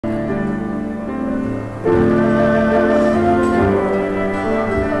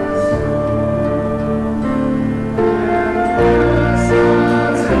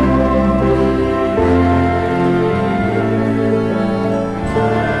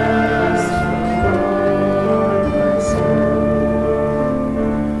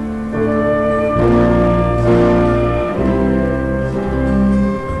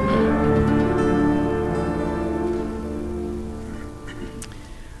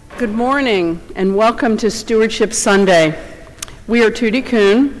Good morning and welcome to Stewardship Sunday. We are Tootie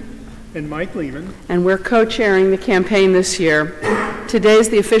Kuhn and Mike Lehman, and we're co-chairing the campaign this year. Today is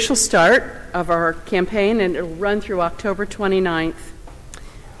the official start of our campaign and it'll run through October 29th.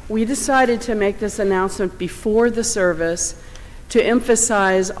 We decided to make this announcement before the service to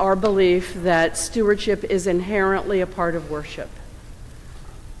emphasize our belief that stewardship is inherently a part of worship.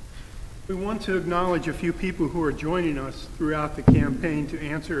 We want to acknowledge a few people who are joining us throughout the campaign to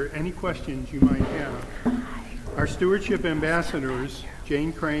answer any questions you might have. Our stewardship ambassadors,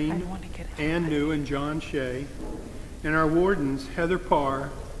 Jane Crane, Ann New, and John Shea, and our wardens, Heather Parr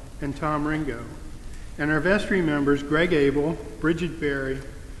and Tom Ringo, and our vestry members, Greg Abel, Bridget Berry,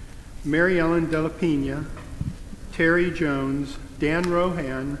 Mary Ellen Della Pina, Terry Jones, Dan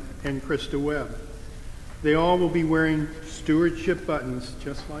Rohan, and Krista Webb. They all will be wearing stewardship buttons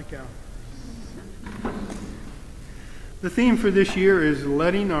just like ours. The theme for this year is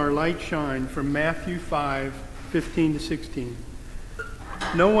Letting Our Light Shine from Matthew 5:15 to 16.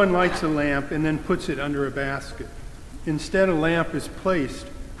 No one lights a lamp and then puts it under a basket. Instead, a lamp is placed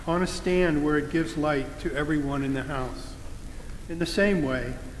on a stand where it gives light to everyone in the house. In the same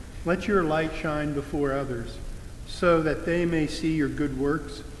way, let your light shine before others, so that they may see your good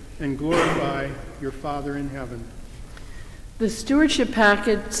works and glorify your Father in heaven. The stewardship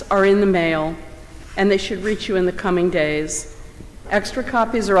packets are in the mail, and they should reach you in the coming days. Extra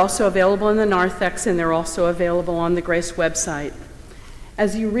copies are also available in the narthex, and they're also available on the Grace website.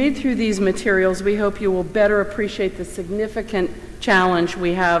 As you read through these materials, we hope you will better appreciate the significant challenge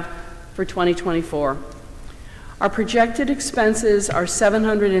we have for 2024. Our projected expenses are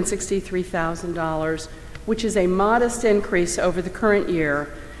 $763,000, which is a modest increase over the current year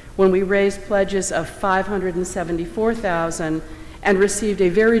when we raised pledges of $574,000 and received a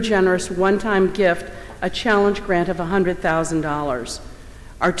very generous one-time gift, a challenge grant of $100,000.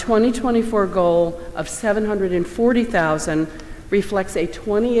 Our 2024 goal of $740,000 reflects a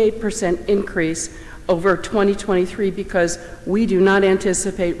 28% increase over 2023 because we do not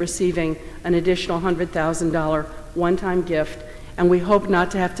anticipate receiving an additional $100,000 one-time gift, and we hope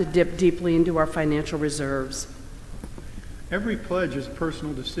not to have to dip deeply into our financial reserves. Every pledge is a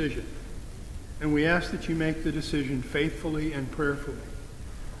personal decision, and we ask that you make the decision faithfully and prayerfully.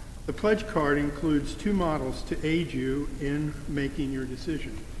 The pledge card includes two models to aid you in making your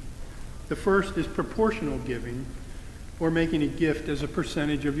decision. The first is proportional giving, or making a gift as a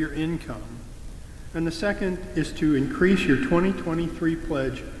percentage of your income. And the second is to increase your 2023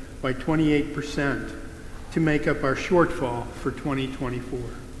 pledge by 28% to make up our shortfall for 2024.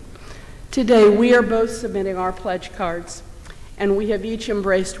 Today, we are both submitting our pledge cards, and we have each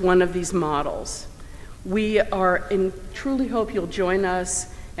embraced one of these models. We truly hope you'll join us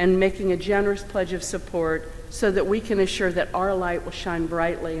in making a generous pledge of support so that we can assure that our light will shine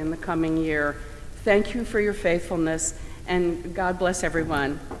brightly in the coming year. Thank you for your faithfulness, and God bless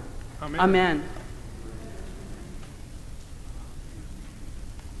everyone. Amen. Amen.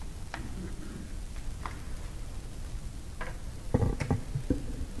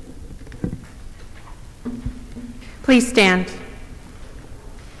 Please stand.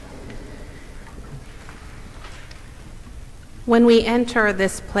 When we enter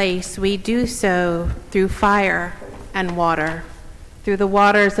this place, we do so through fire and water. Through the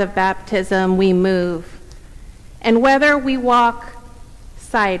waters of baptism, we move. And whether we walk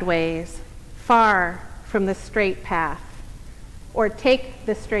sideways, far from the straight path, or take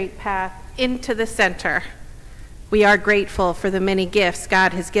the straight path into the center, we are grateful for the many gifts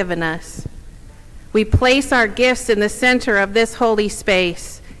God has given us. We place our gifts in the center of this holy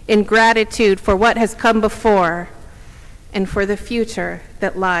space in gratitude for what has come before and for the future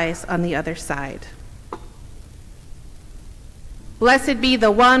that lies on the other side. Blessed be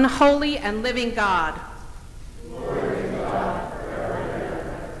the one holy and living God. Glory to God forever and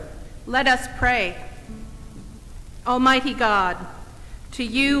ever. Let us pray. Almighty God, to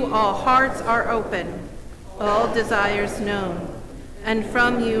you all hearts are open, all desires known, and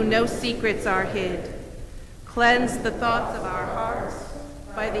from you no secrets are hid. Cleanse the thoughts of our hearts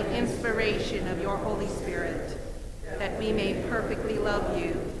by the inspiration of your Holy Spirit, that we may perfectly love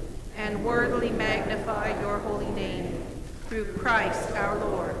you and worthily magnify your holy name, through Christ our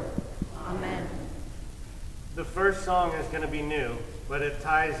Lord. Amen. The first song is going to be new, but it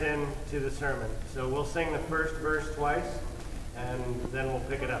ties in to the sermon. So we'll sing the first verse twice, and then we'll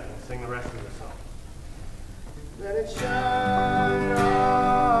pick it up and sing the rest of the song. Let it shine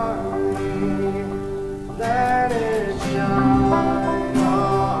on me, let it shine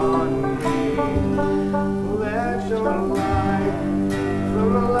on me, let your light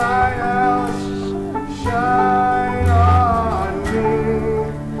from the lighthouse shine on me,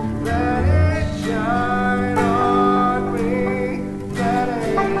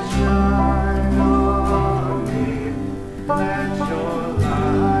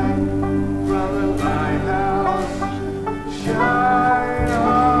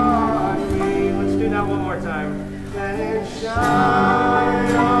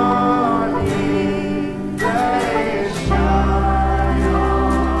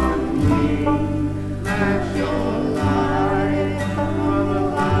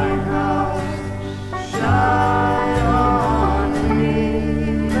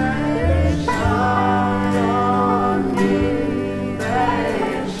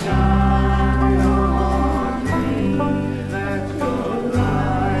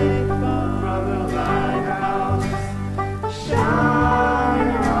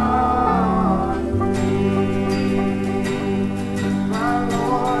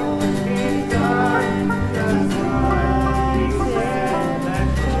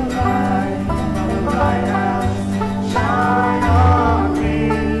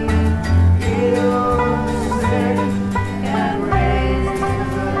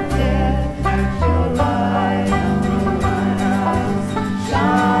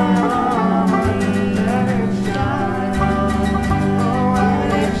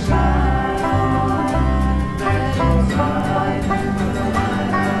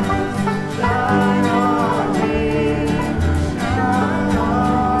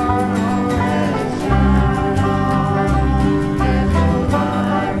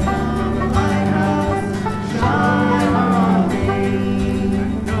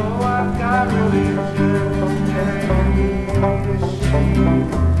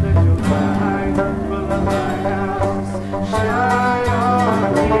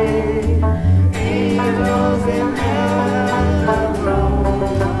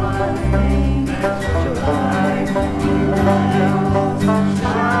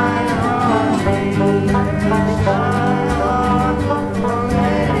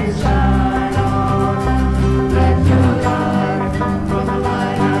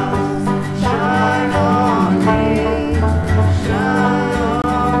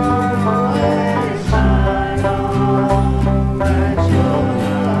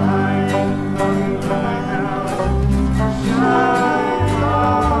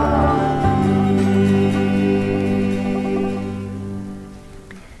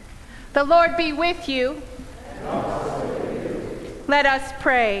 The Lord be with you. Let us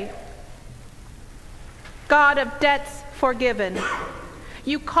pray. God of debts forgiven,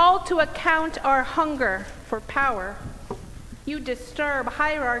 you call to account our hunger for power. You disturb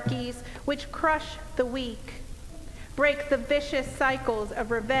hierarchies which crush the weak, break the vicious cycles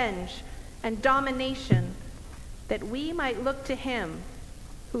of revenge and domination, that we might look to him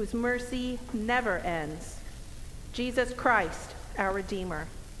whose mercy never ends, Jesus Christ, our Redeemer.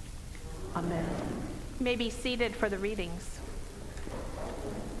 Amen. You may be seated for the readings.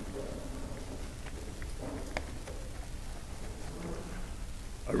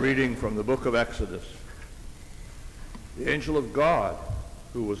 A reading from the book of Exodus. The angel of God,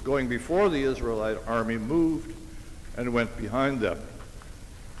 who was going before the Israelite army, moved and went behind them.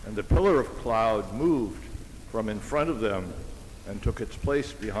 And the pillar of cloud moved from in front of them and took its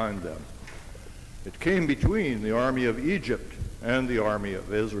place behind them. It came between the army of Egypt and the army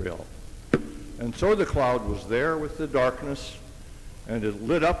of Israel. And so the cloud was there with the darkness, and it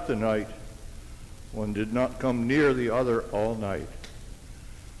lit up the night. One did not come near the other all night.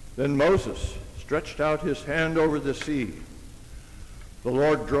 Then Moses stretched out his hand over the sea. The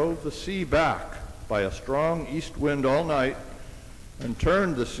Lord drove the sea back by a strong east wind all night and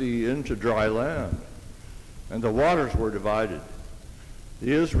turned the sea into dry land, and the waters were divided.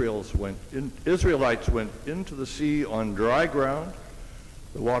 The Israelites went into the sea on dry ground,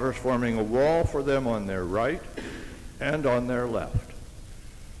 the waters forming a wall for them on their right and on their left.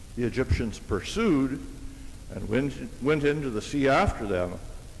 The Egyptians pursued and went into the sea after them,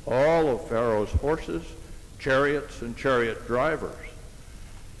 all of Pharaoh's horses, chariots, and chariot drivers.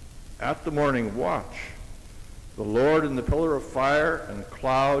 At the morning watch, the Lord in the pillar of fire and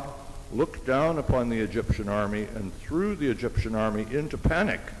cloud looked down upon the Egyptian army and threw the Egyptian army into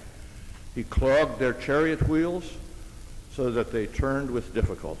panic. He clogged their chariot wheels so that they turned with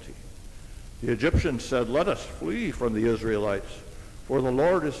difficulty. The Egyptians said, "Let us flee from the Israelites, for the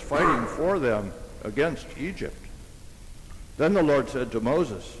Lord is fighting for them against Egypt." Then the Lord said to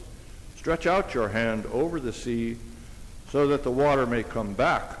Moses, "Stretch out your hand over the sea so that the water may come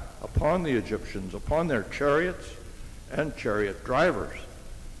back upon the Egyptians, upon their chariots and chariot drivers."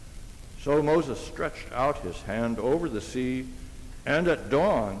 So Moses stretched out his hand over the sea, and at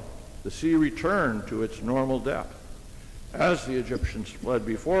dawn the sea returned to its normal depth. As the Egyptians fled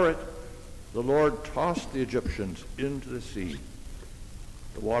before it, the Lord tossed the Egyptians into the sea.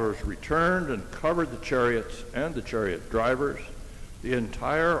 The waters returned and covered the chariots and the chariot drivers. The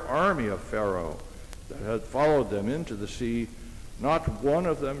entire army of Pharaoh that had followed them into the sea, not one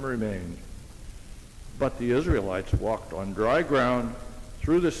of them remained. But the Israelites walked on dry ground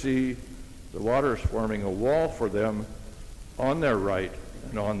through the sea, the waters forming a wall for them on their right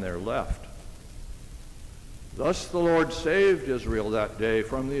and on their left. Thus the Lord saved Israel that day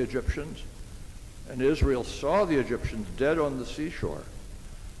from the Egyptians, and Israel saw the Egyptians dead on the seashore.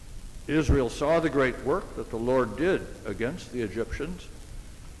 Israel saw the great work that the Lord did against the Egyptians.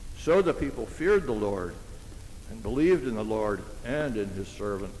 So the people feared the Lord and believed in the Lord and in his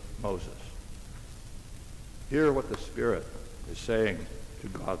servant Moses. Hear what the Spirit is saying to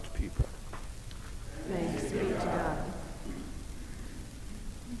God's people. Thanks be to God.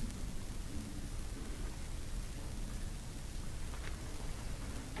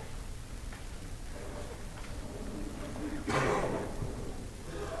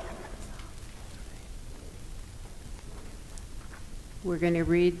 We're going to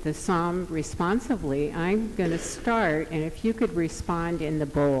read the psalm responsively. I'm going to start, and if you could respond in the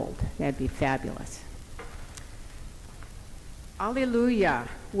bold, that'd be fabulous. Alleluia.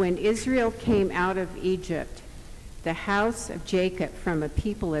 When Israel came out of Egypt, the house of Jacob from a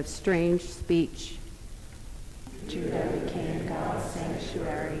people of strange speech. Judah became God's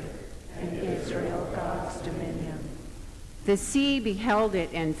sanctuary, and Israel God's dominion. The sea beheld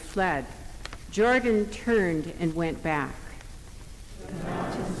it and fled. Jordan turned and went back. The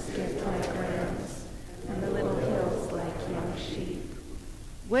mountains skipped like rams, and the little hills like young sheep.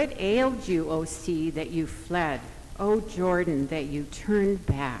 What ailed you, O sea, that you fled? O Jordan, that you turned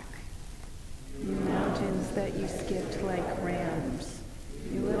back? You mountains that you skipped like rams,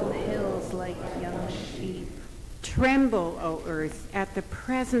 you little hills like young sheep. Tremble, O earth, at the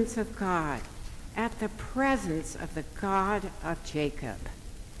presence of God, at the presence of the God of Jacob,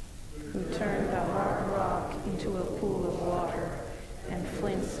 who turned the hard rock into a pool of water and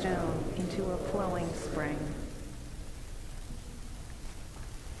flintstone into a flowing spring.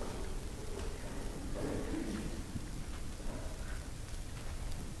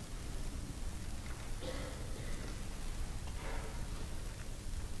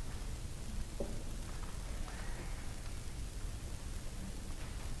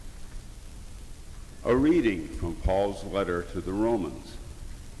 A reading from Paul's letter to the Romans.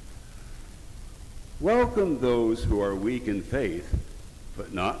 Welcome those who are weak in faith,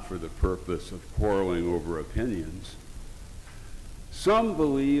 but not for the purpose of quarreling over opinions. Some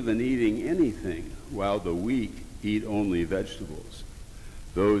believe in eating anything, while the weak eat only vegetables.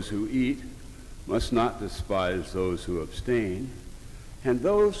 Those who eat must not despise those who abstain, and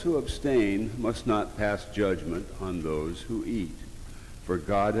those who abstain must not pass judgment on those who eat, for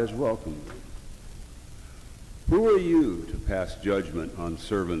God has welcomed them. Who are you to pass judgment on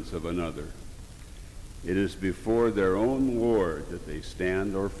servants of another? It is before their own Lord that they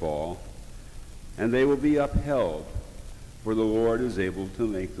stand or fall, and they will be upheld, for the Lord is able to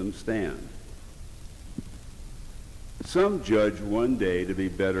make them stand. Some judge one day to be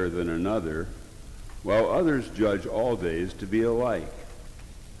better than another, while others judge all days to be alike.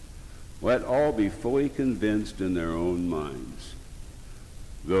 Let all be fully convinced in their own minds.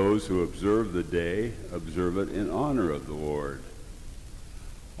 Those who observe the day observe it in honor of the Lord.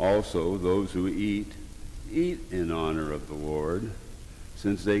 Also, those who eat in honor of the Lord,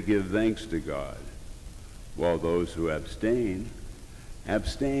 since they give thanks to God, while those who abstain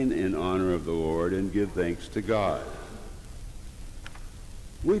in honor of the Lord and give thanks to God.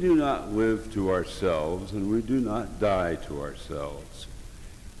 We do not live to ourselves, and we do not die to ourselves.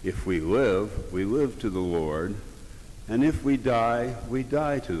 If we live to the Lord, and if we die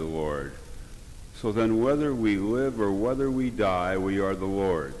to the Lord. So then whether we live or whether we die, we are the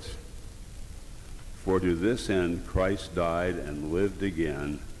Lord's. For to this end Christ died and lived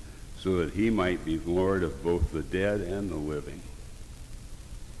again, so that he might be Lord of both the dead and the living.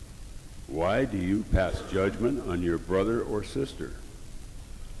 Why do you pass judgment on your brother or sister?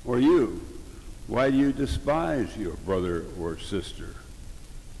 Or you, why do you despise your brother or sister?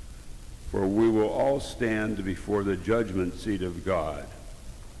 For we will all stand before the judgment seat of God.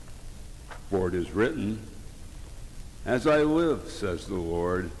 For it is written, "As I live, says the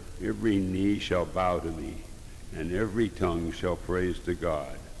Lord, every knee shall bow to me, and every tongue shall praise to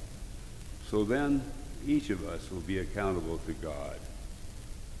God." So then, each of us will be accountable to God.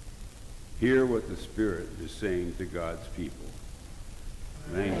 Hear what the Spirit is saying to God's people.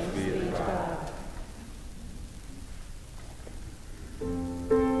 Thanks be to God.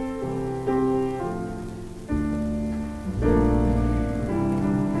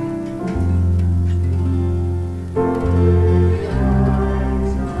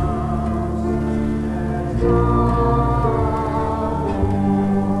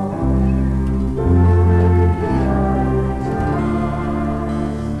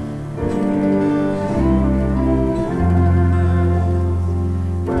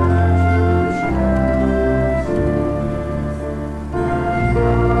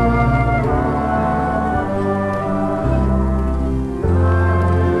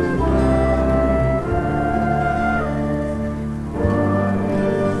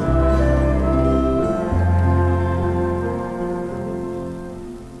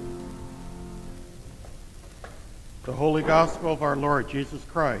 Gospel of our Lord Jesus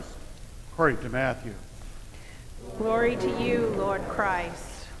Christ, according to Matthew. Glory to you, Lord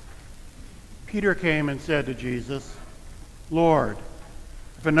Christ. Peter came and said to Jesus, "Lord,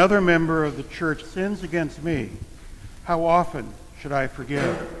 if another member of the church sins against me, how often should I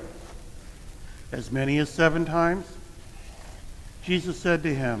forgive? As many as 7 times?" Jesus said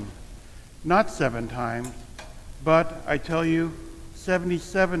to him, "Not 7 times, but I tell you,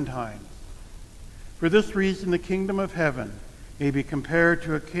 77 times. For this reason, the kingdom of heaven may be compared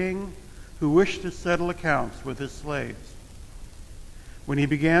to a king who wished to settle accounts with his slaves. When he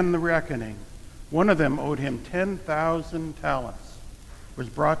began the reckoning, one of them owed him 10,000 talents, was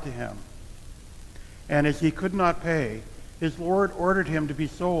brought to him. And as he could not pay, his Lord ordered him to be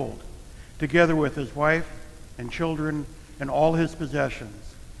sold, together with his wife and children and all his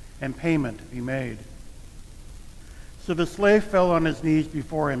possessions, and payment be made. So the slave fell on his knees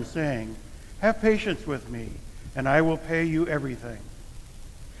before him, saying, 'Have patience with me, and I will pay you everything.'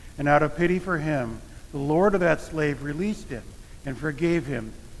 And out of pity for him, the Lord of that slave released him and forgave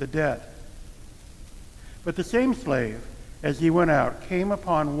him the debt. But the same slave, as he went out, came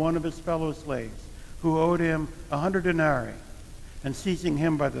upon one of his fellow slaves who owed him 100 denarii, and seizing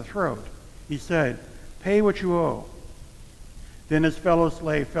him by the throat, he said, 'Pay what you owe.' Then his fellow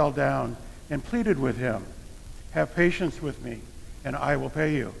slave fell down and pleaded with him, 'Have patience with me, and I will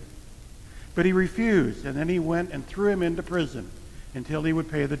pay you.' But he refused, and then he went and threw him into prison until he would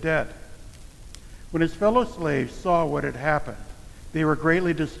pay the debt. When his fellow slaves saw what had happened, they were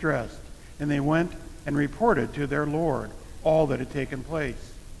greatly distressed, and they went and reported to their Lord all that had taken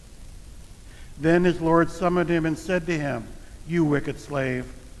place. Then his Lord summoned him and said to him, 'You wicked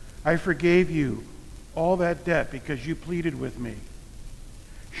slave, I forgave you all that debt because you pleaded with me.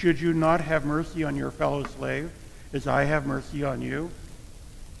 Should you not have mercy on your fellow slave, as I have mercy on you?"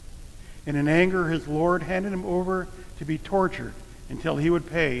 And in anger, his Lord handed him over to be tortured until he would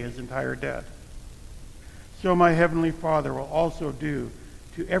pay his entire debt. So my heavenly Father will also do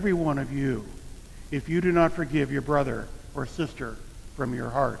to every one of you if you do not forgive your brother or sister from your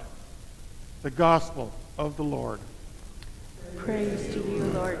heart. The Gospel of the Lord. Praise to you,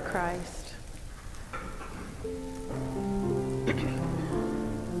 Lord Christ.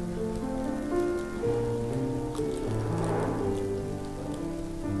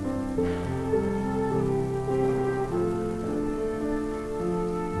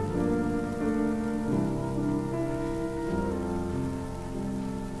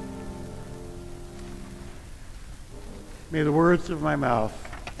 May the words of my mouth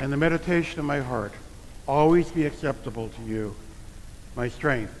and the meditation of my heart always be acceptable to you, my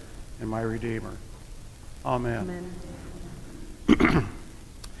strength and my Redeemer. Amen. Amen.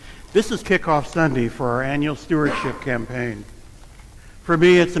 This is kickoff Sunday for our annual stewardship campaign. For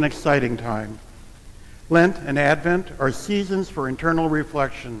me, it's an exciting time. Lent and Advent are seasons for internal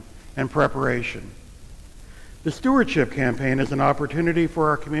reflection and preparation. The stewardship campaign is an opportunity for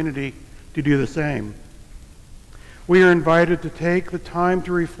our community to do the same. We are invited to take the time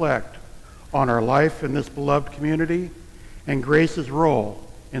to reflect on our life in this beloved community and Grace's role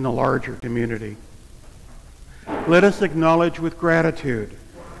in the larger community. Let us acknowledge with gratitude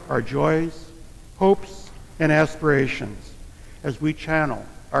our joys, hopes, and aspirations as we channel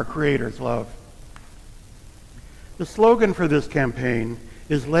our Creator's love. The slogan for this campaign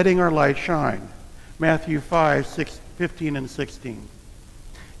is "Letting Our Light Shine." Matthew 5:15 and 16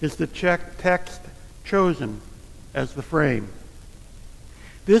 is the text chosen as the frame.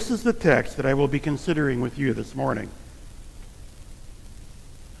 This is the text that I will be considering with you this morning.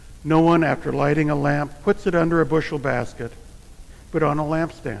 "No one, after lighting a lamp, puts it under a bushel basket, but on a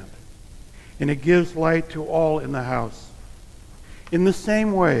lampstand, and it gives light to all in the house. In the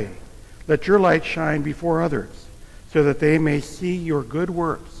same way, let your light shine before others, so that they may see your good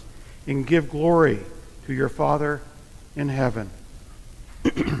works and give glory to your Father in heaven."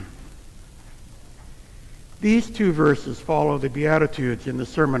 These two verses follow the Beatitudes in the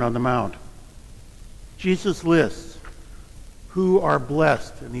Sermon on the Mount. Jesus lists who are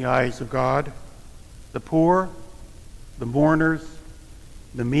blessed in the eyes of God: the poor, the mourners,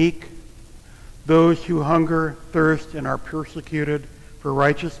 the meek, those who hunger, thirst, and are persecuted for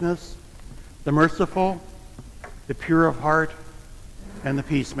righteousness, the merciful, the pure of heart, and the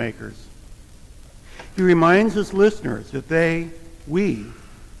peacemakers. He reminds his listeners that we,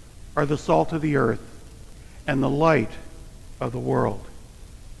 are the salt of the earth and the light of the world.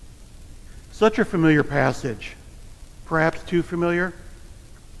 Such a familiar passage, perhaps too familiar?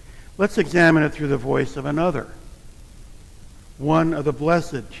 Let's examine it through the voice of another, one of the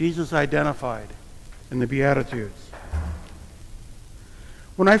blessed Jesus identified in the Beatitudes.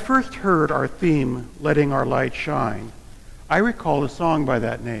 When I first heard our theme, "Letting Our Light Shine," I recall a song by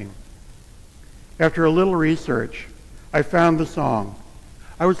that name. After a little research, I found the song.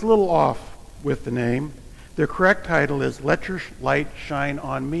 I was a little off with the name. The correct title is "Let Your Light Shine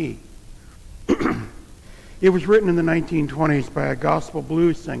on Me." It was written in the 1920s by a gospel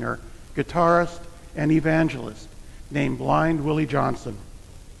blues singer, guitarist, and evangelist named Blind Willie Johnson.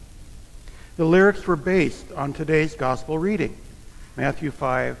 The lyrics were based on today's gospel reading, Matthew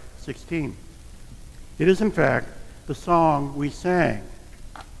 5:16. It is, in fact, the song we sang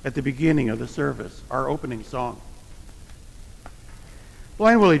at the beginning of the service, our opening song.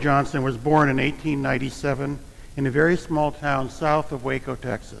 Blind Willie Johnson was born in 1897 in a very small town south of Waco,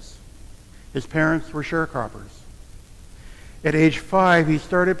 Texas. His parents were sharecroppers. At age 5, he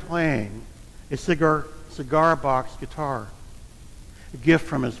started playing a cigar box guitar, a gift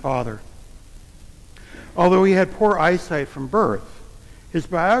from his father. Although he had poor eyesight from birth, his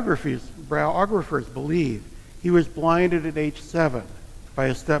biographers believe he was blinded at age 7 by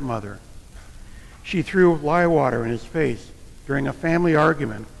his stepmother. She threw lye water in his face during a family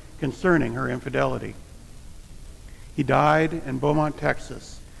argument concerning her infidelity. He died in Beaumont,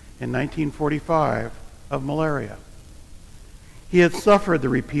 Texas in 1945 of malaria. He had suffered the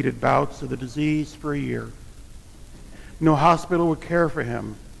repeated bouts of the disease for a year. No hospital would care for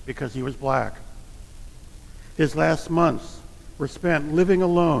him because he was black. His last months were spent living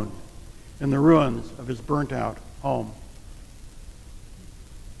alone in the ruins of his burnt-out home.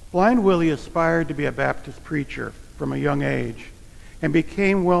 Blind Willie aspired to be a Baptist preacher from a young age and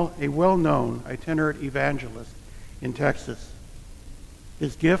became a well-known itinerant evangelist in Texas.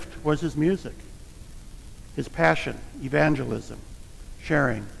 His gift was his music, his passion, evangelism,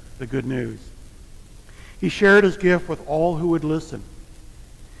 sharing the good news. He shared his gift with all who would listen.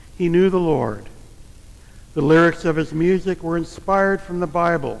 He knew the Lord. The lyrics of his music were inspired from the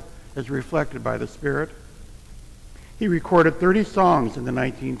Bible as reflected by the Spirit. He recorded 30 songs in the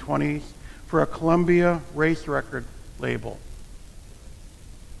 1920s for a Columbia race record label.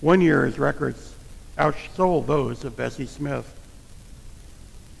 One year his records outsold those of Bessie Smith.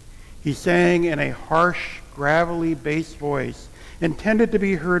 He sang in a harsh, gravelly bass voice intended to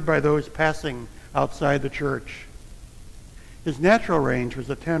be heard by those passing outside the church. His natural range was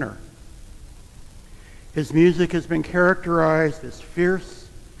a tenor. His music has been characterized as fierce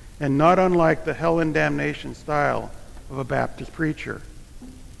and not unlike the hell and damnation style of a Baptist preacher.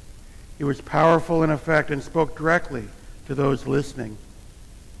 It was powerful in effect and spoke directly to those listening.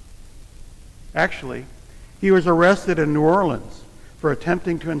 Actually, he was arrested in New Orleans for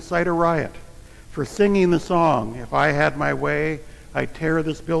attempting to incite a riot, for singing the song, "If I Had My Way, I'd Tear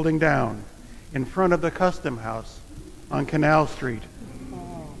This Building Down," in front of the Custom House on Canal Street.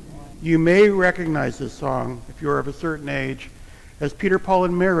 You may recognize this song, if you're of a certain age, as Peter, Paul,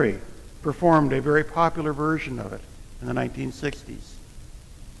 and Mary performed a very popular version of it in the 1960s.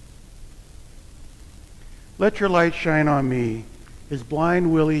 "Let Your Light Shine on Me" is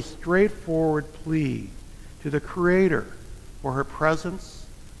Blind Willie's straightforward plea to the Creator for her presence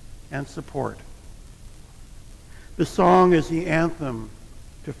and support. The song is the anthem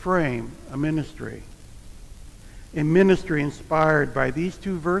to frame a ministry inspired by these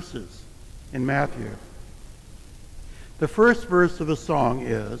two verses in Matthew. The first verse of the song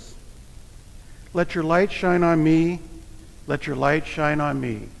is, "Let your light shine on me, let your light shine on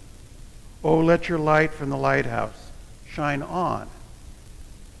me. Oh, let your light from the lighthouse shine on.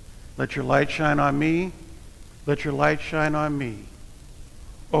 Let your light shine on me, let your light shine on me.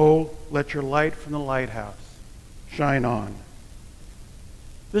 Oh, let your light from the lighthouse shine on."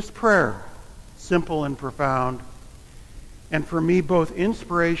 This prayer, simple and profound, and for me both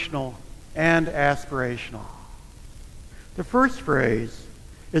inspirational and aspirational. The first phrase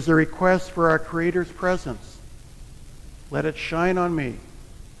is a request for our Creator's presence. Let it shine on me.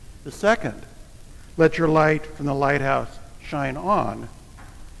 The second, let your light from the lighthouse shine on,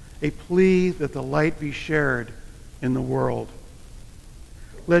 a plea that the light be shared in the world.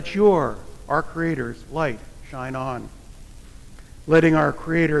 Let our Creator's light shine on, letting our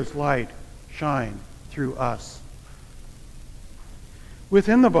Creator's light shine through us.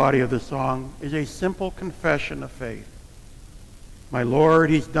 Within the body of the song is a simple confession of faith. My Lord,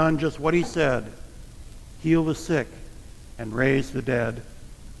 He's done just what He said, heal the sick and raise the dead.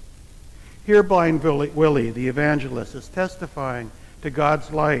 Here Blind Willie, the evangelist, is testifying to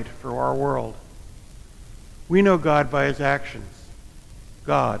God's light for our world. We know God by His actions.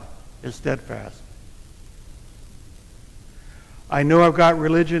 God is steadfast. I know I've got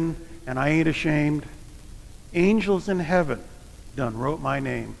religion and I ain't ashamed. Angels in heaven done wrote my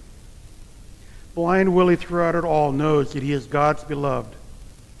name. Blind Willie throughout it all knows that he is God's beloved.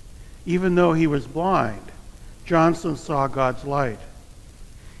 Even though he was blind, Johnson saw God's light.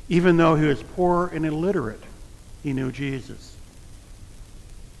 Even though he was poor and illiterate, he knew Jesus.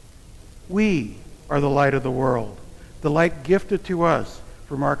 We are the light of the world, the light gifted to us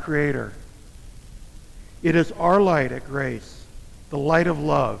from our Creator. It is our light at Grace, the light of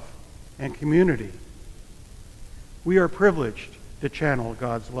love and community. We are privileged to channel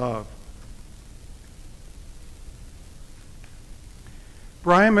God's love.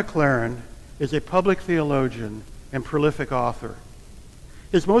 Brian McLaren is a public theologian and prolific author.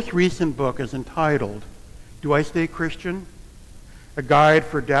 His most recent book is entitled, Do I Stay Christian? A Guide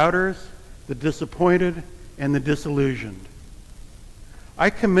for Doubters, the Disappointed, and the Disillusioned.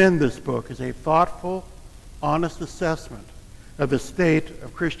 I commend this book as a thoughtful, honest assessment of the state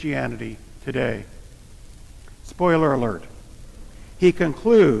of Christianity today. Spoiler alert. He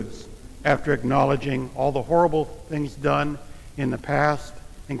concludes, after acknowledging all the horrible things done in the past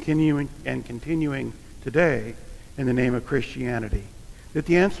and continuing today in the name of Christianity, that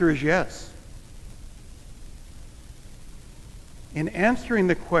the answer is yes. In answering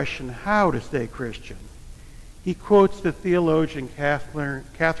the question how to stay Christian, he quotes the theologian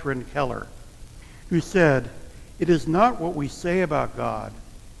Catherine Keller, who said, "It is not what we say about God,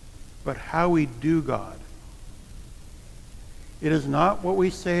 but how we do God. It is not what we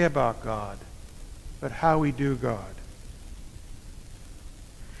say about God, but how we do God."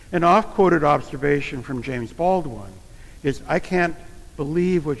 An oft-quoted observation from James Baldwin is, "I can't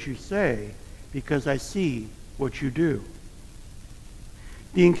believe what you say because I see what you do."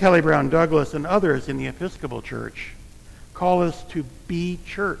 Dean Kelly Brown Douglas and others in the Episcopal Church call us to be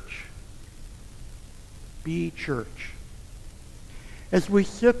church. Be church. As we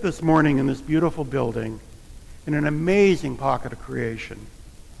sit this morning in this beautiful building in an amazing pocket of creation.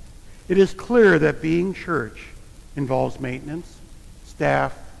 It is clear that being church involves maintenance,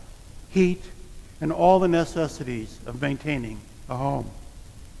 staff, heat, and all the necessities of maintaining a home.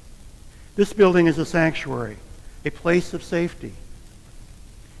 This building is a sanctuary, a place of safety.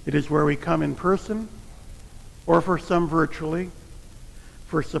 It is where we come in person, or for some virtually,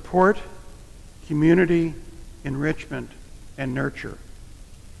 for support, community, enrichment, and nurture.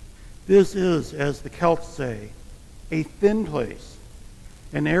 This is, as the Celts say, a thin place,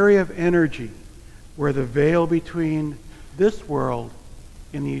 an area of energy where the veil between this world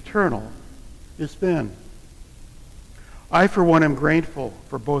and the eternal is thin. I, for one, am grateful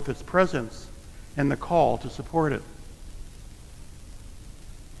for both its presence and the call to support it.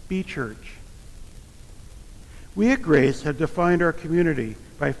 Be church. We at Grace have defined our community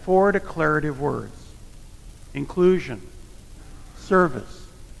by 4 declarative words: inclusion, service,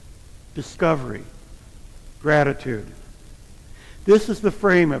 discovery, gratitude. This is the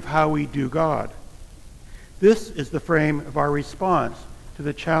frame of how we do God. This is the frame of our response to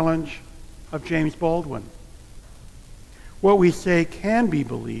the challenge of James Baldwin. What we say can be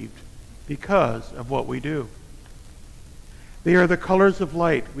believed because of what we do. They are the colors of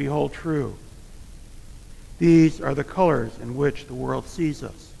light we hold true. These are the colors in which the world sees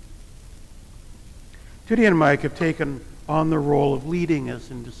us. Judy and Mike have taken on the role of leading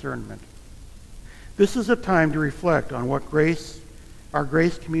us in discernment. This is a time to reflect on what our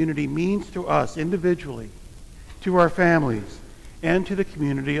Grace community means to us individually, to our families, and to the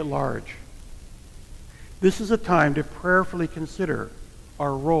community at large. This is a time to prayerfully consider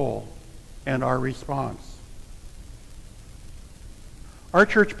our role and our response. Our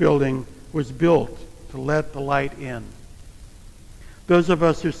church building was built to let the light in. Those of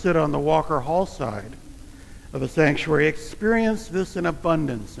us who sit on the Walker Hall side of the sanctuary experience this in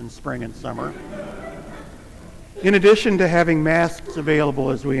abundance in spring and summer. In addition to having masks available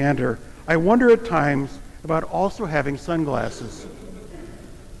as we enter, I wonder at times about also having sunglasses.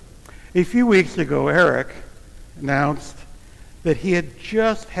 A few weeks ago, Eric announced that he had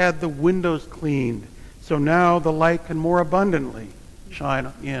just had the windows cleaned, so now the light can more abundantly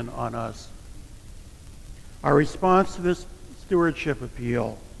shine in on us. Our response to this stewardship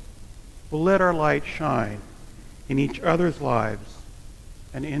appeal will let our light shine in each other's lives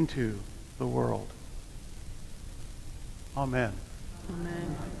and into the world. Amen.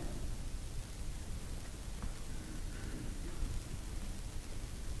 Amen.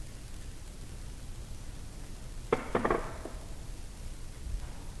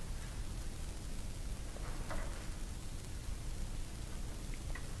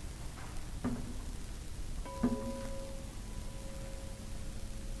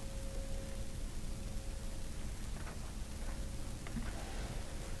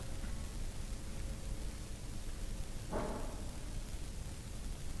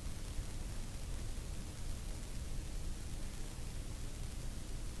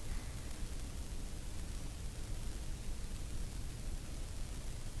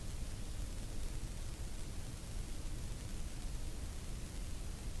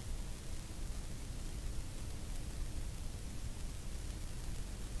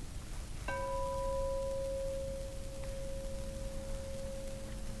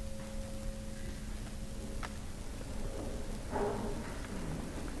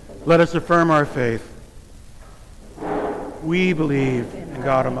 Let us affirm our faith. We believe in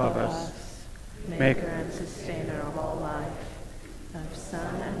God above us, maker and sustainer of all life, of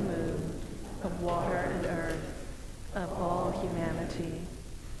sun and moon, of water and earth, of all humanity.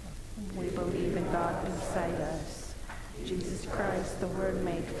 We believe in God beside us, Jesus Christ, the Word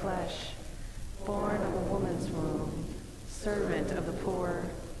made flesh, born of a woman's womb, servant of the poor.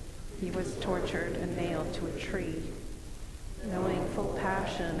 He was tortured and nailed to a tree. Knowing full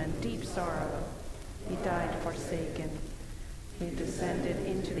passion and deep sorrow, he died forsaken. He descended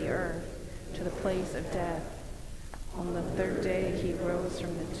into the earth, to the place of death. On the third day he rose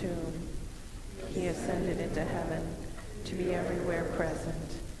from the tomb. He ascended into heaven to be everywhere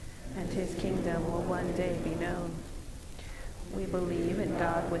present, and his kingdom will one day be known. We believe in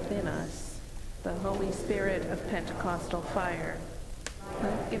God within us, the Holy Spirit of Pentecostal fire,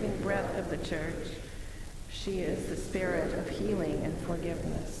 life-giving breath of the church. She is the spirit of healing and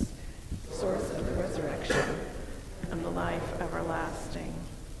forgiveness, source of the resurrection and the life everlasting.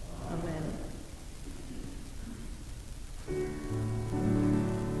 Amen.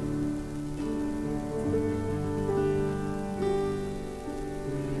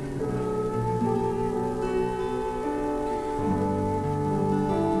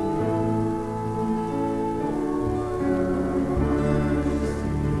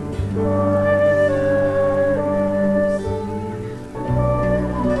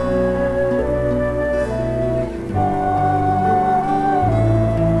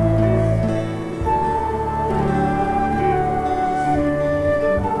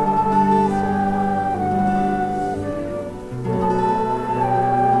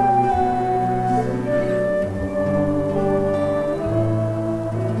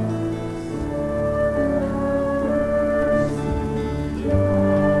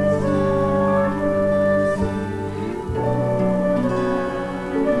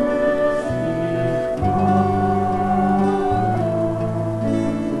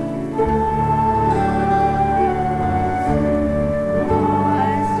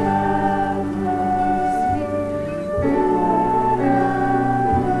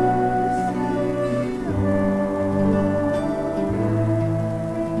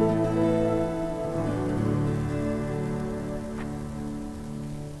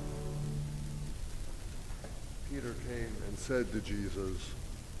 came and said to Jesus,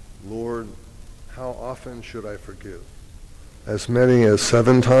 "Lord, how often should I forgive? As many as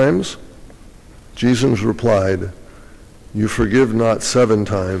 7 times?" Jesus replied, "You forgive not 7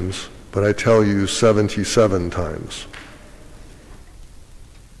 times, but I tell you 77 times."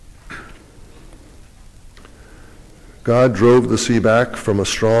 God drove the sea back from a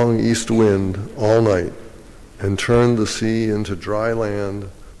strong east wind all night and turned the sea into dry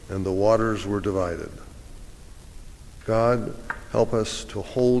land, and the waters were divided. God, help us to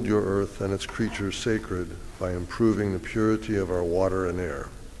hold your earth and its creatures sacred by improving the purity of our water and air.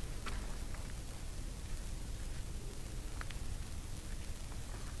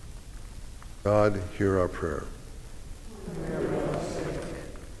 God, hear our prayer.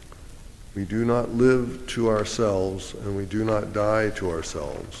 We do not live to ourselves, and we do not die to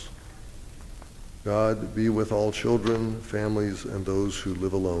ourselves. God, be with all children, families, and those who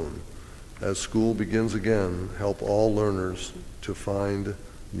live alone. As school begins again, help all learners to find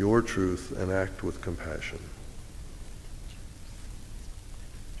your truth and act with compassion.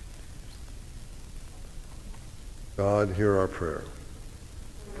 God, hear our prayer.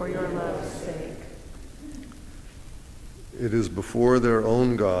 For your love's sake. It is before their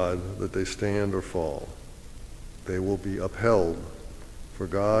own God that they stand or fall. They will be upheld, for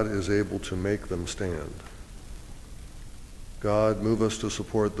God is able to make them stand. God, move us to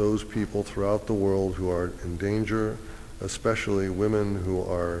support those people throughout the world who are in danger, especially women who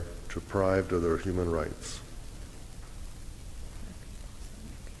are deprived of their human rights.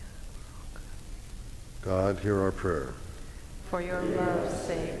 God, hear our prayer. For your love's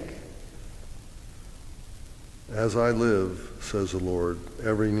sake. As I live, says the Lord,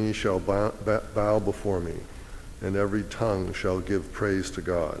 every knee shall bow before me, and every tongue shall give praise to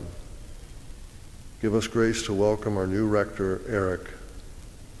God. Give us grace to welcome our new rector, Eric.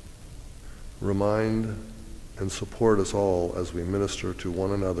 Remind and support us all as we minister to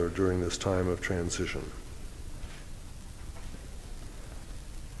one another during this time of transition.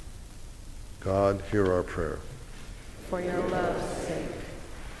 God, hear our prayer. For your love's sake.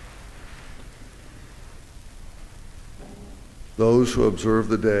 Those who observe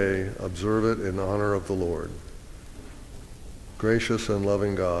the day, observe it in honor of the Lord. Gracious and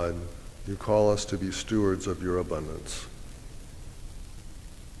loving God, you call us to be stewards of your abundance.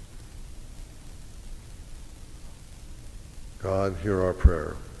 God, hear our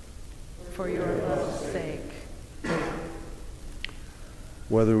prayer. For your love's sake.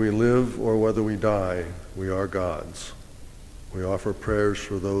 Whether we live or whether we die, we are God's. We offer prayers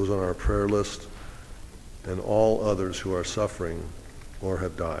for those on our prayer list and all others who are suffering or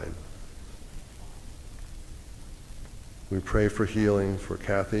have died. We pray for healing for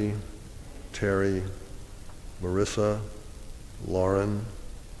Kathy, Terry, Marissa, Lauren,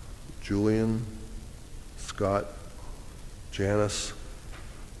 Julian, Scott, Janice,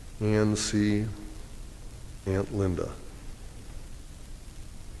 Ann C., Aunt Linda.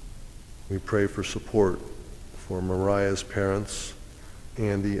 We pray for support for Mariah's parents,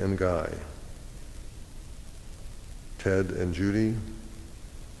 Andy and Guy, Ted and Judy,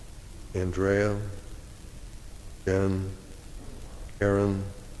 Andrea, Jen, Aaron,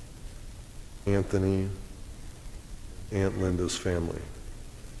 Anthony, Aunt Linda's family.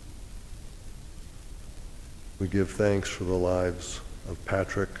 We give thanks for the lives of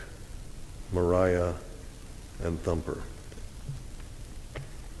Patrick, Mariah, and Thumper.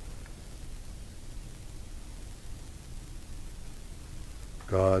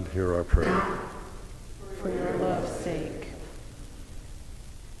 God, hear our prayer. For your love's sake.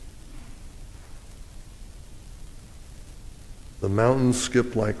 The mountains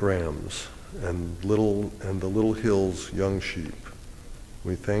skip like rams, and the little hills young sheep.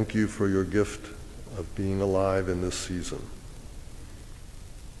 We thank you for your gift of being alive in this season.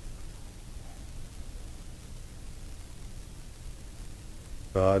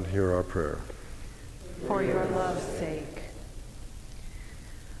 God, hear our prayer. For your love's sake.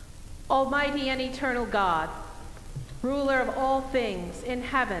 Almighty and eternal God, ruler of all things in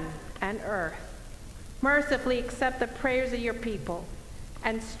heaven and earth, mercifully accept the prayers of your people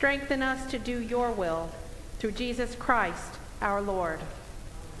and strengthen us to do your will through Jesus Christ, our Lord.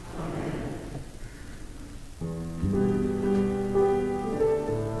 Amen.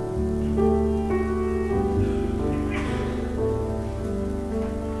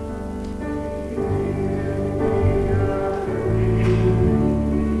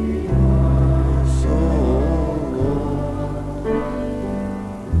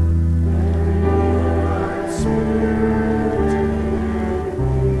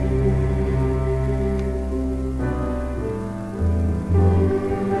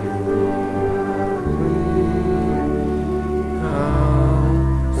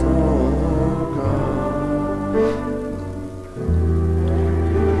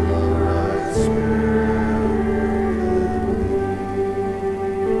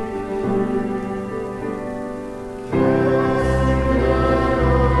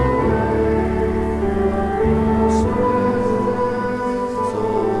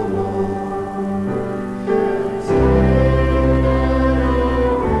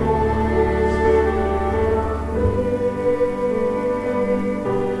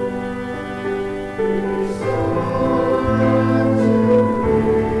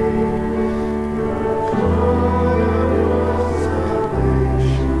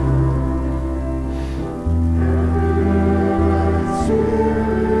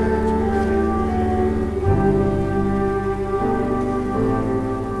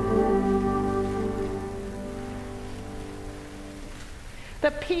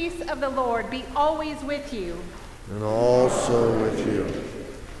 peace of the Lord be always with you. And also with you.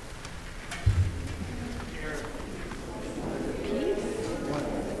 Peace.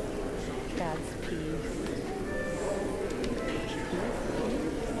 God's peace.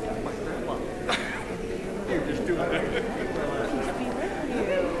 You're just doing it. Peace be with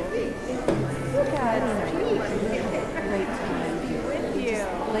you. God's peace. Great time here. With you.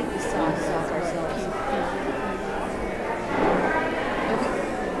 Let the sauce off ourselves.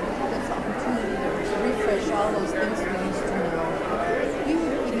 This opportunity to refresh all those things we used to know. We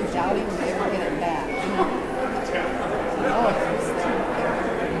were even doubting we ever get it back. You know? Oh, it's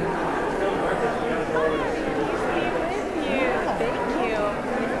Thank you.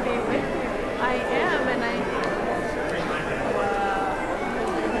 Peace be with you. I am, and I.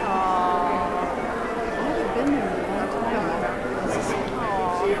 Been there a long time.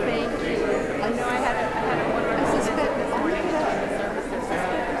 Thank you. I know I had a wonderful visit this morning to the services.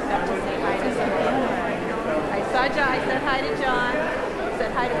 Got to say hi to someone. I saw John. I said hi to John.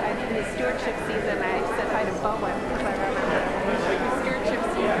 Said hi to. I think his stewardship season. I said hi to Bowen because I remember his stewardship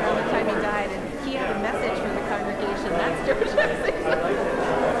season all the time he died, and he had a message for the congregation. That stewardship season.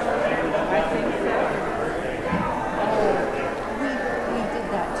 I think so. We did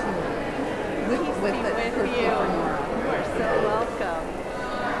that too. Peace be with you. You are so welcome.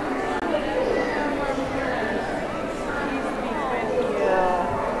 Peace be with you.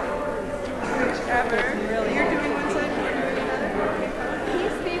 Whichever. You're doing one side, you're doing another.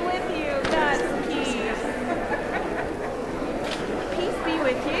 Peace be with you. God's peace. Peace be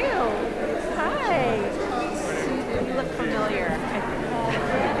with you. Hi. You look familiar. I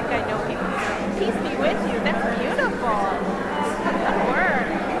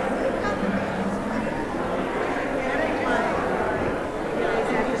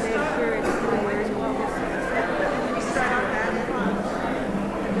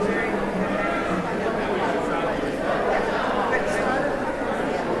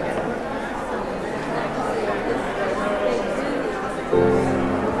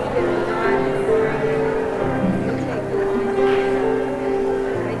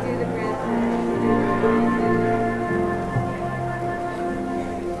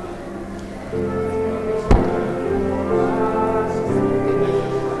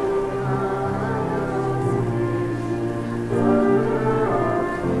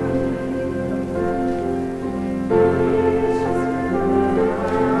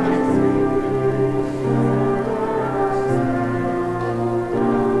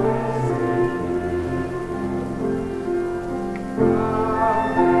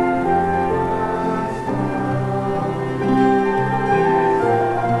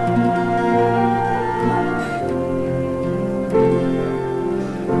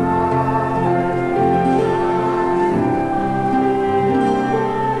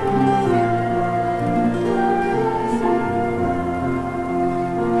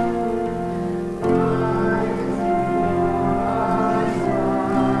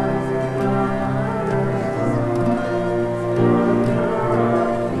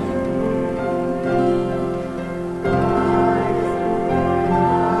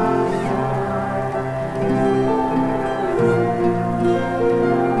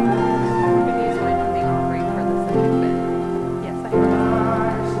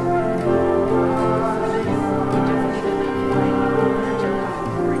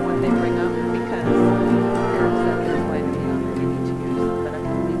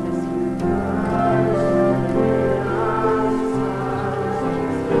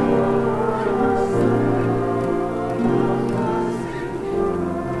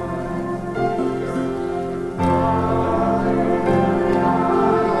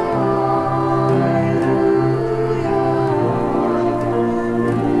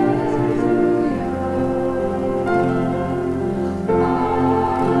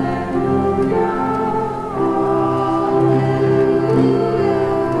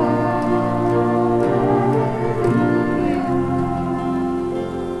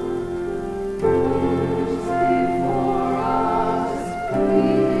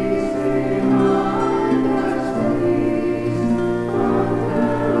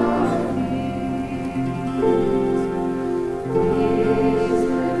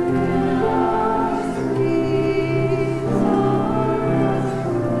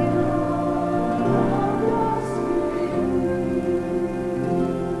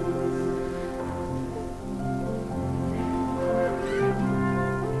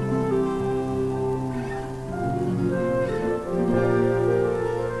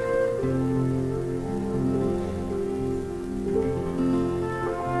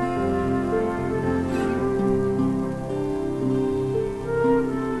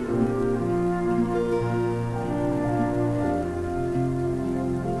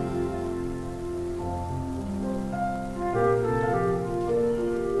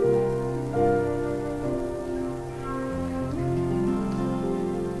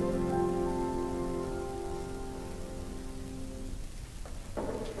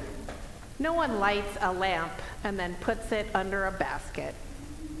No one lights a lamp and then puts it under a basket.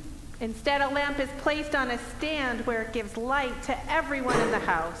 Instead, a lamp is placed on a stand where it gives light to everyone in the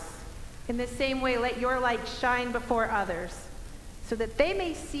house. In the same way, let your light shine before others, so that they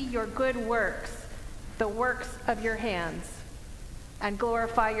may see your good works, the works of your hands, and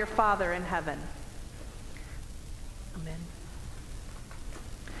glorify your Father in heaven. Amen.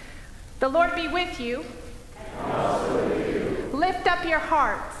 The Lord be with you. And also with you. Lift up your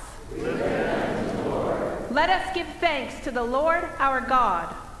hearts. Lift them to the Lord. Let us give thanks to the Lord our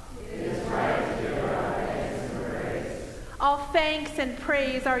God. It is right to give our thanks and praise. All thanks and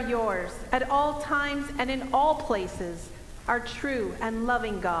praise are yours at all times and in all places, our true and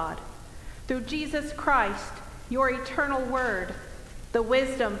loving God. Through Jesus Christ, your eternal word, the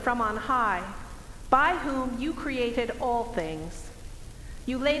wisdom from on high, by whom you created all things.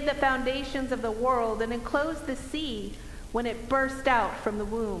 You laid the foundations of the world and enclosed the sea when it burst out from the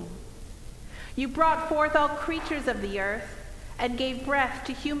womb. You brought forth all creatures of the earth and gave breath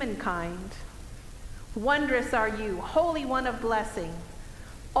to humankind. Wondrous are you, Holy One of blessing.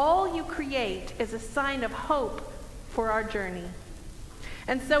 All you create is a sign of hope for our journey.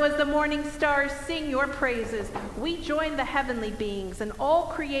 And so as the morning stars sing your praises, we join the heavenly beings and all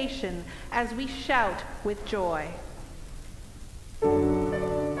creation as we shout with joy.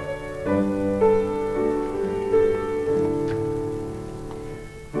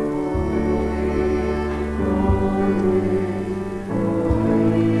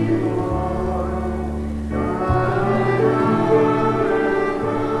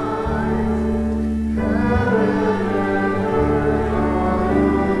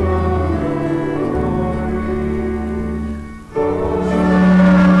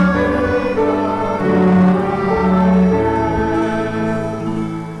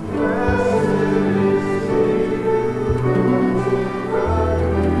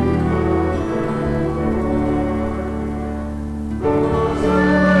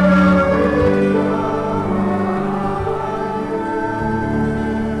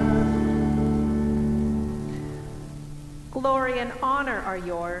 Glory and honor are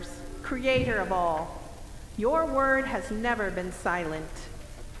yours, Creator of all. Your word has never been silent.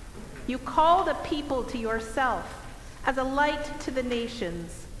 You called a people to yourself as a light to the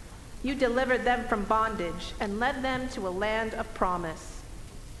nations. You delivered them from bondage and led them to a land of promise.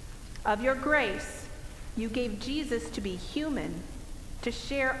 Of your grace, you gave Jesus to be human, to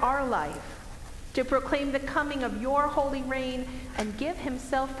share our life, to proclaim the coming of your holy reign and give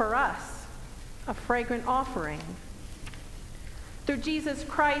himself for us, a fragrant offering. Through Jesus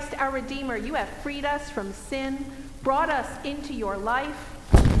Christ, our Redeemer, you have freed us from sin, brought us into your life,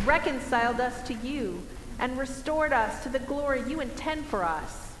 reconciled us to you, and restored us to the glory you intend for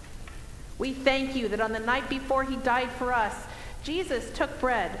us. We thank you that on the night before he died for us, Jesus took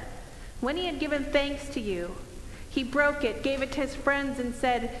bread. When he had given thanks to you, he broke it, gave it to his friends, and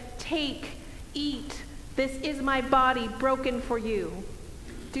said, "Take, eat. This is my body broken for you.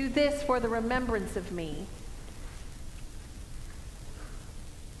 Do this for the remembrance of me."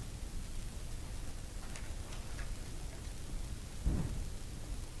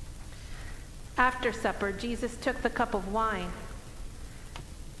 After supper, Jesus took the cup of wine,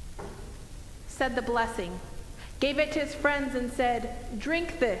 said the blessing, gave it to his friends, and said,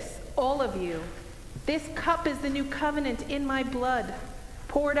 "Drink this, all of you. This cup is the new covenant in my blood,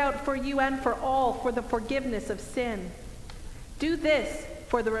 poured out for you and for all for the forgiveness of sin. Do this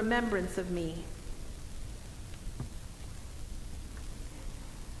for the remembrance of me."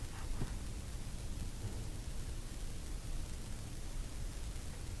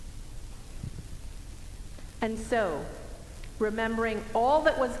 And so, remembering all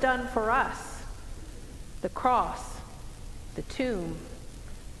that was done for us, the cross, the tomb,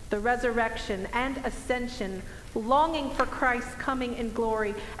 the resurrection and ascension, longing for Christ's coming in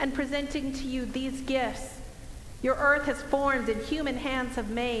glory, and presenting to you these gifts your earth has formed and human hands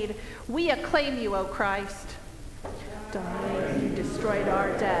have made, we acclaim you, O Christ. Dying, you destroyed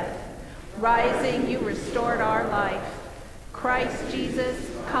our death. Rising, you restored our life. Christ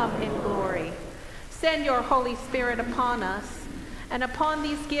Jesus, come in glory. Send your Holy Spirit upon us and upon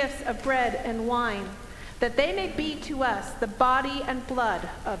these gifts of bread and wine, that they may be to us the body and blood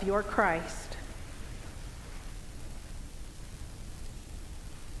of your Christ.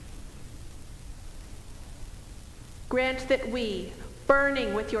 Grant that we,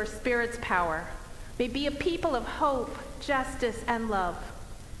 burning with your Spirit's power, may be a people of hope, justice, and love.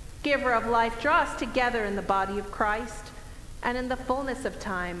 Giver of life, draw us together in the body of Christ, and in the fullness of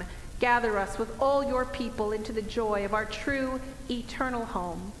time, gather us with all your people into the joy of our true, eternal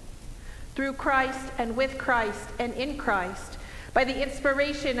home. Through Christ and with Christ and in Christ, By the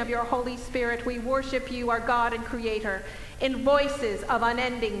inspiration of your Holy Spirit, we worship you, our God and Creator, in voices of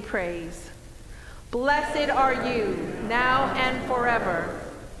unending praise. Blessed are you, now and forever.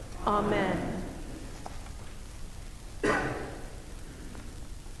 Amen.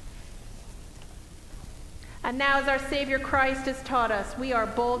 And now, as our Savior Christ has taught us, we are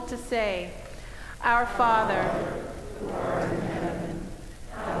bold to say, Our Father, who art in heaven,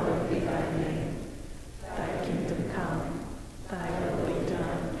 hallowed be thy name. Thy kingdom come, thy will be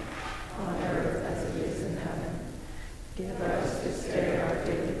done, on earth as it is in heaven. Give us this day our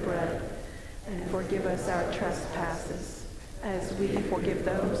daily bread, and forgive us our trespasses, as we forgive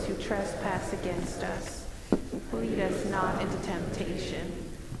those who trespass against us. Lead us not into temptation,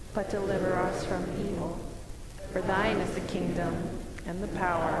 but deliver us from evil. For thine is the kingdom, and the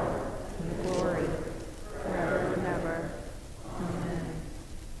power, and the glory, forever and ever. Amen.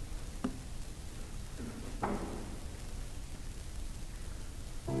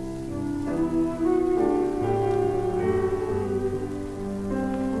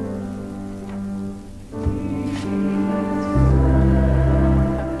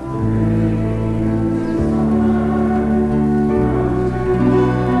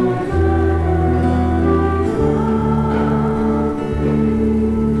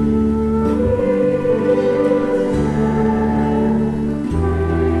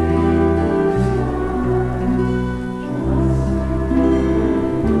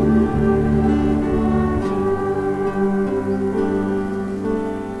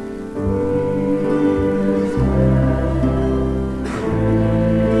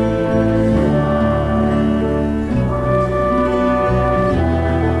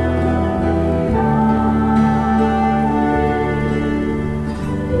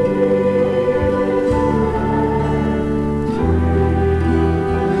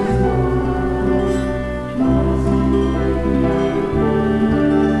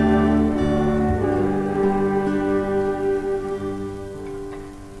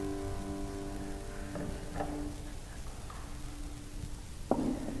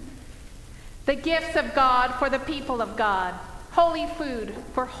 The gifts of God for the people of God. Holy food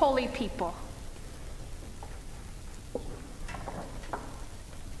for holy people.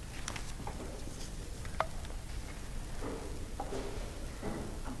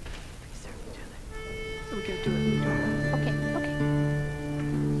 We can do it. Okay, okay.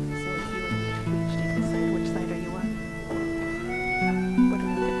 So if you and me each take a side, which side are you on? What are we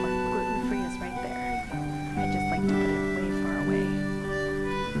looking for? Gluten-free is right there. I just like to put it way far away.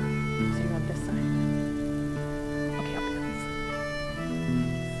 So you're on this side. Okay, I'll be on this side.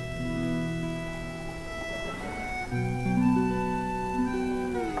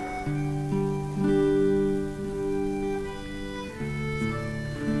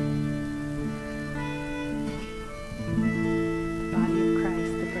 The body of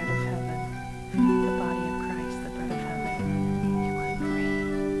Christ, the bread of heaven. The body of Christ, the bread of heaven. You want free?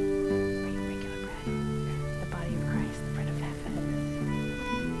 Bring regular bread. The body of Christ, the bread of heaven.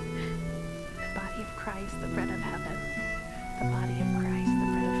 The body of Christ, the bread of heaven. The body of Christ, the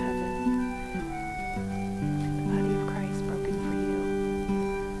bread of heaven. The body of Christ broken for you.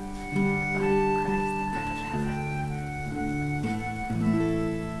 The body of Christ, the bread of heaven.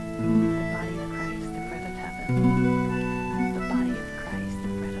 The body of Christ, the bread of heaven. The body of Christ, the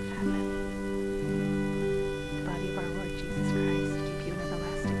bread of heaven. The body of our Lord Jesus Christ to give you an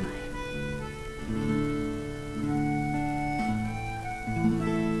everlasting life.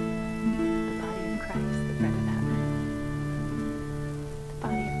 The body of Christ, the bread of heaven.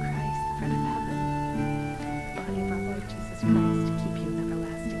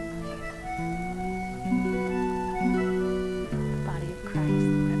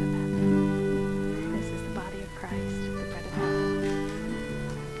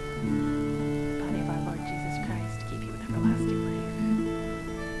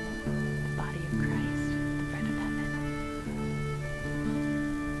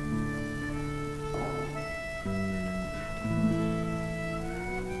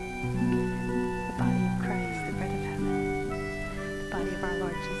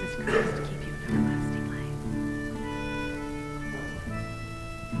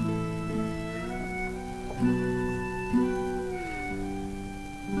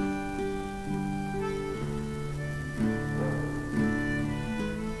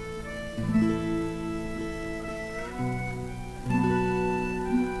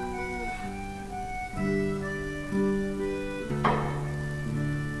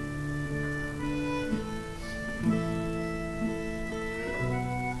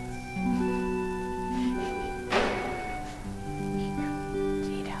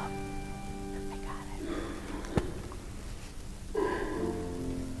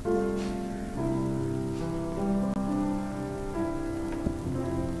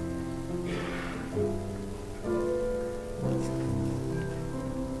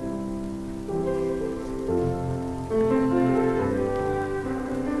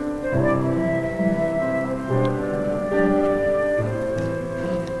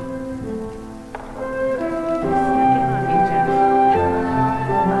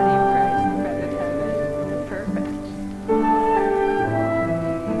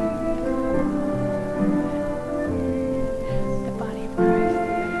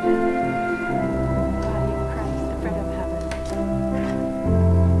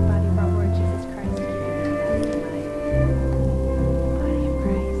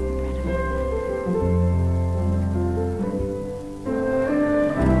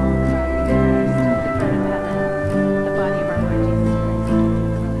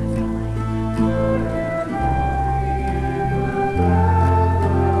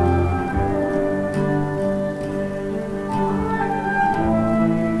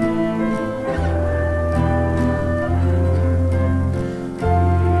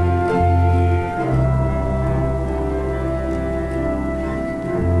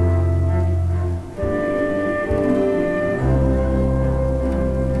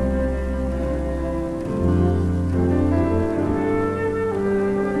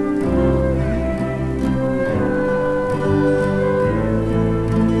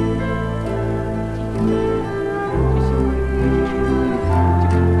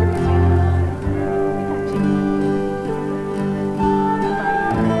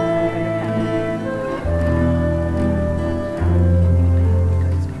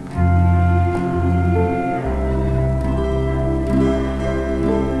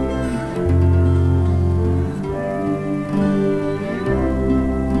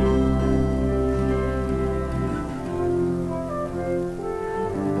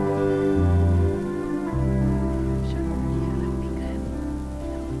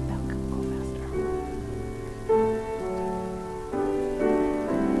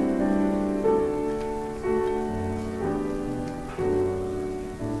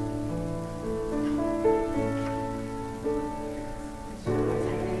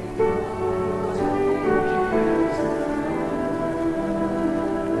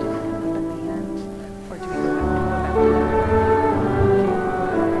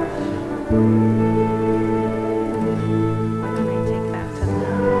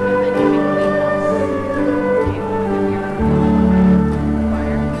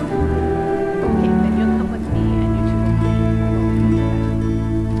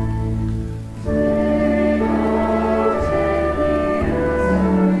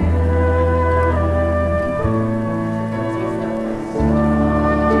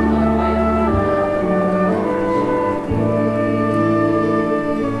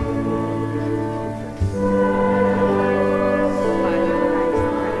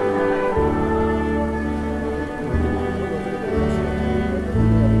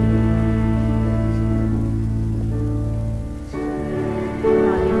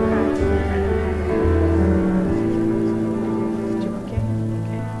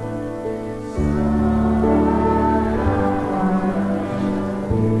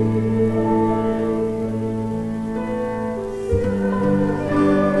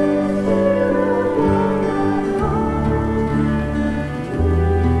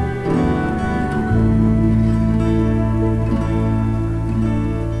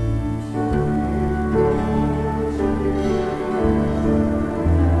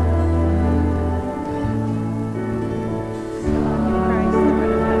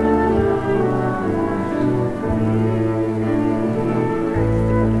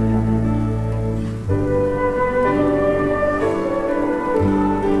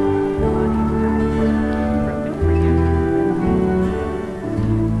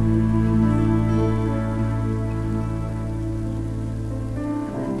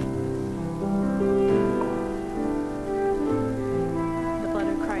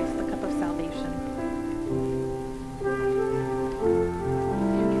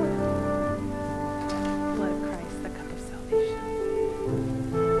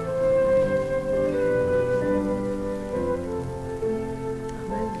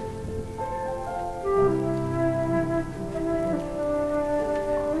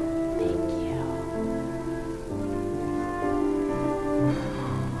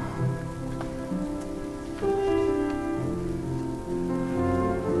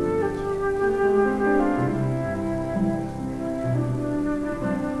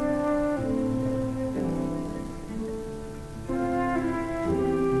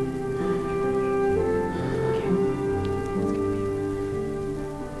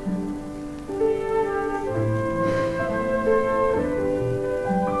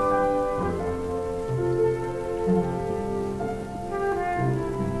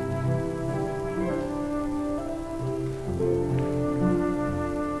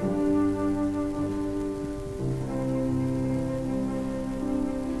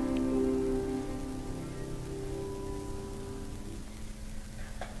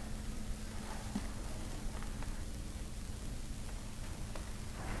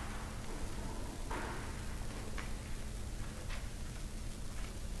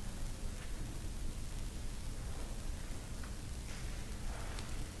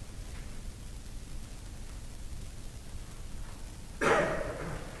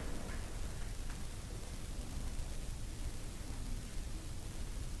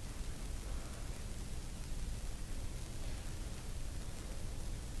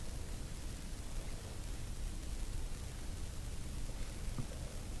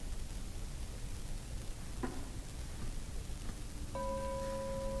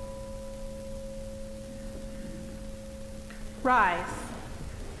 Rise.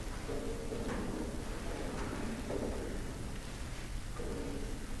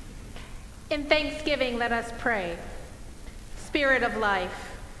 In thanksgiving, let us pray. Spirit of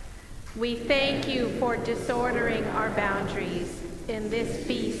life, we thank you for disordering our boundaries in this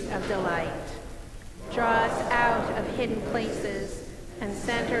feast of delight. Draw us out of hidden places and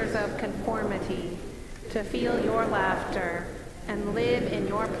centers of conformity to feel your laughter and live in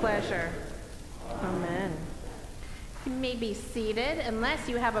your pleasure. Amen. You may be seated unless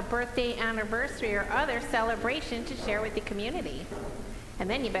you have a birthday, anniversary, or other celebration to share with the community. And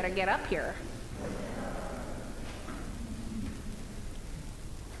then you better get up here.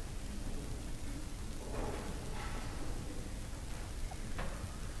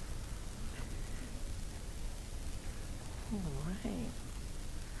 All right.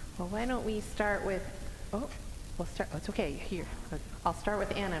 Well, why don't we start with, it's okay, here. I'll start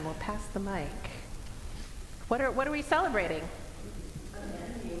with Anna and we'll pass the mic. What are we celebrating? And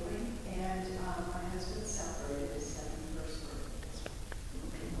my husband celebrated his 71st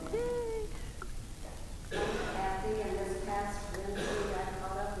birthday. Happy, and this past Wednesday I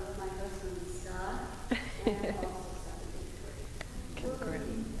caught up with my husband Scott, and also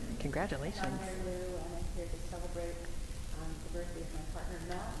celebrated. Congratulations. I'm Mary Lou, and I'm here to celebrate the birthday of my partner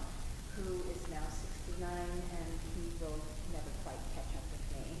Mel, who is now 69, and he will never quite catch up with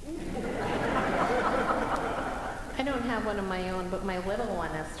me. I don't have one of my own, but my little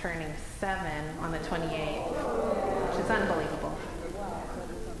one is turning 7 on the 28th, which is unbelievable.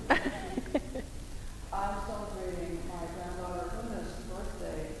 I'm celebrating my granddaughter Una's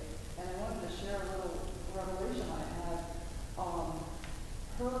birthday, and I wanted to share a little revelation I had.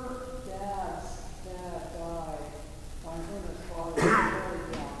 Her dad's dad died when Una's father was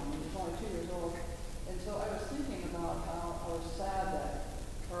very young, he was 22 years old, and so I was thinking about how I was sad that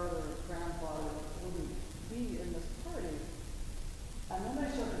her grandfather wouldn't be in this party. And then I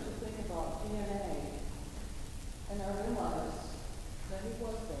started to think about DNA, and I realized that he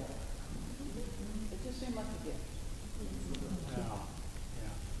was there. It just seemed like a gift.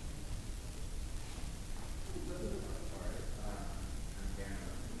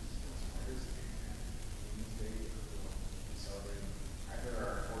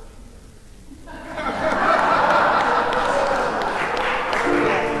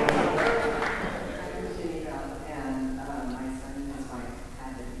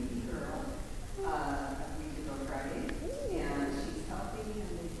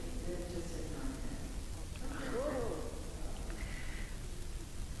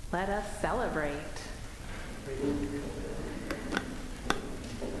 Let us celebrate.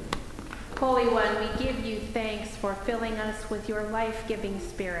 Holy One, we give you thanks for filling us with your life-giving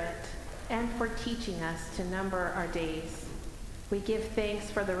spirit and for teaching us to number our days. We give thanks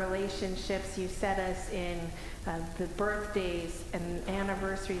for the relationships you set us in, the birthdays and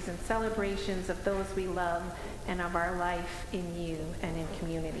anniversaries and celebrations of those we love and of our life in you and in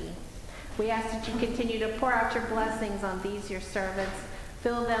community. We ask that you continue to pour out your blessings on these, your servants.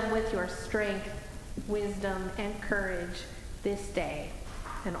 Fill them with your strength, wisdom, and courage this day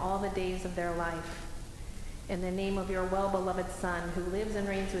and all the days of their life. In the name of your well-beloved Son, who lives and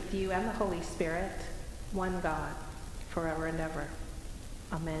reigns with you and the Holy Spirit, one God, forever and ever.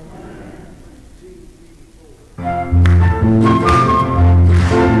 Amen.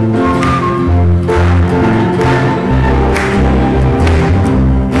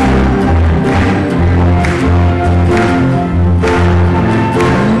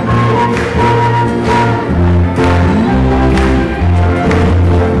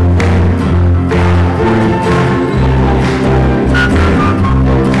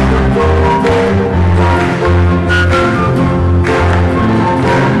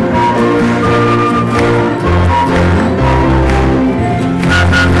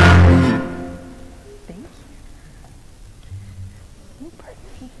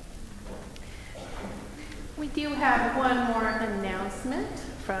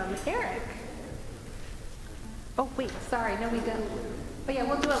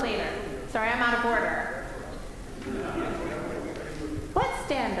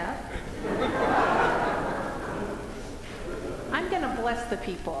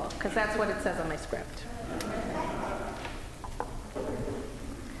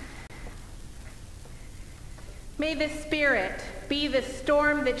 May the Spirit be the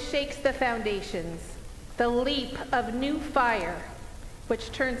storm that shakes the foundations, the leap of new fire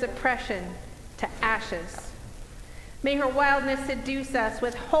which turns oppression to ashes. May her wildness seduce us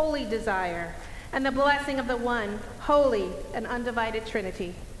with holy desire, and the blessing of the one, holy and undivided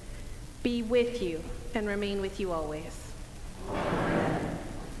Trinity be with you and remain with you always.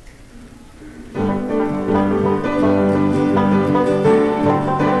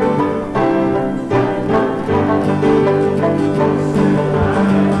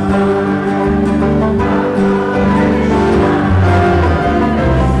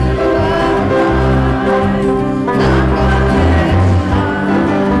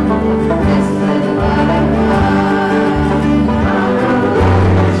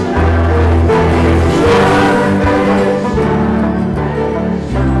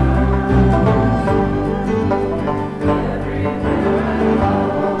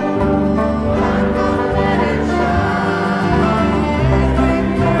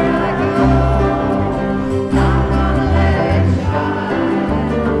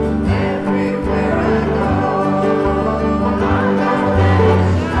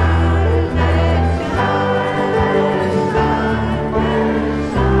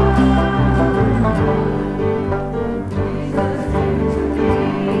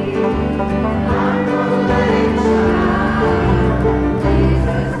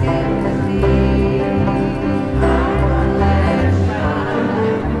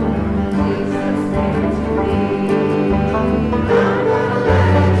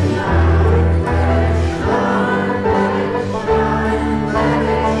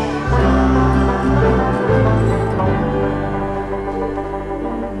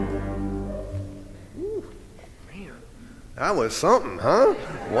 That was something, huh?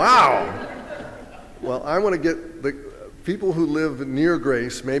 Wow. Well, I want to get the people who live near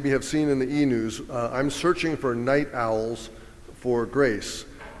Grace, maybe have seen in the e-news, I'm searching for night owls for Grace.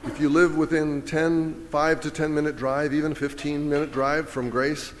 If you live within 5 to 10 minute drive, even 15-minute drive from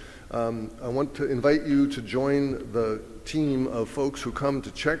Grace, I want to invite you to join the team of folks who come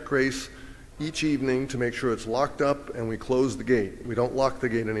to check Grace each evening to make sure it's locked up and we close the gate. We don't lock the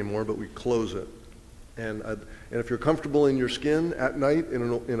gate anymore, but we close it. And if you're comfortable in your skin at night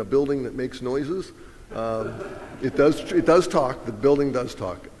in a building that makes noises, it does talk. The building does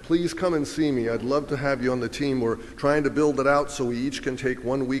talk. Please come and see me. I'd love to have you on the team. We're trying to build it out so we each can take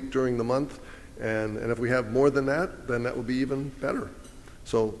 1 week during the month. And if we have more than that, then that would be even better.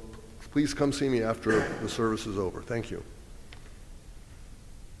 So please come see me after the service is over. Thank you.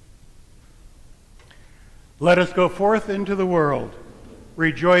 Let us go forth into the world,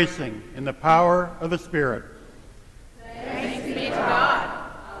 rejoicing in the power of the Spirit.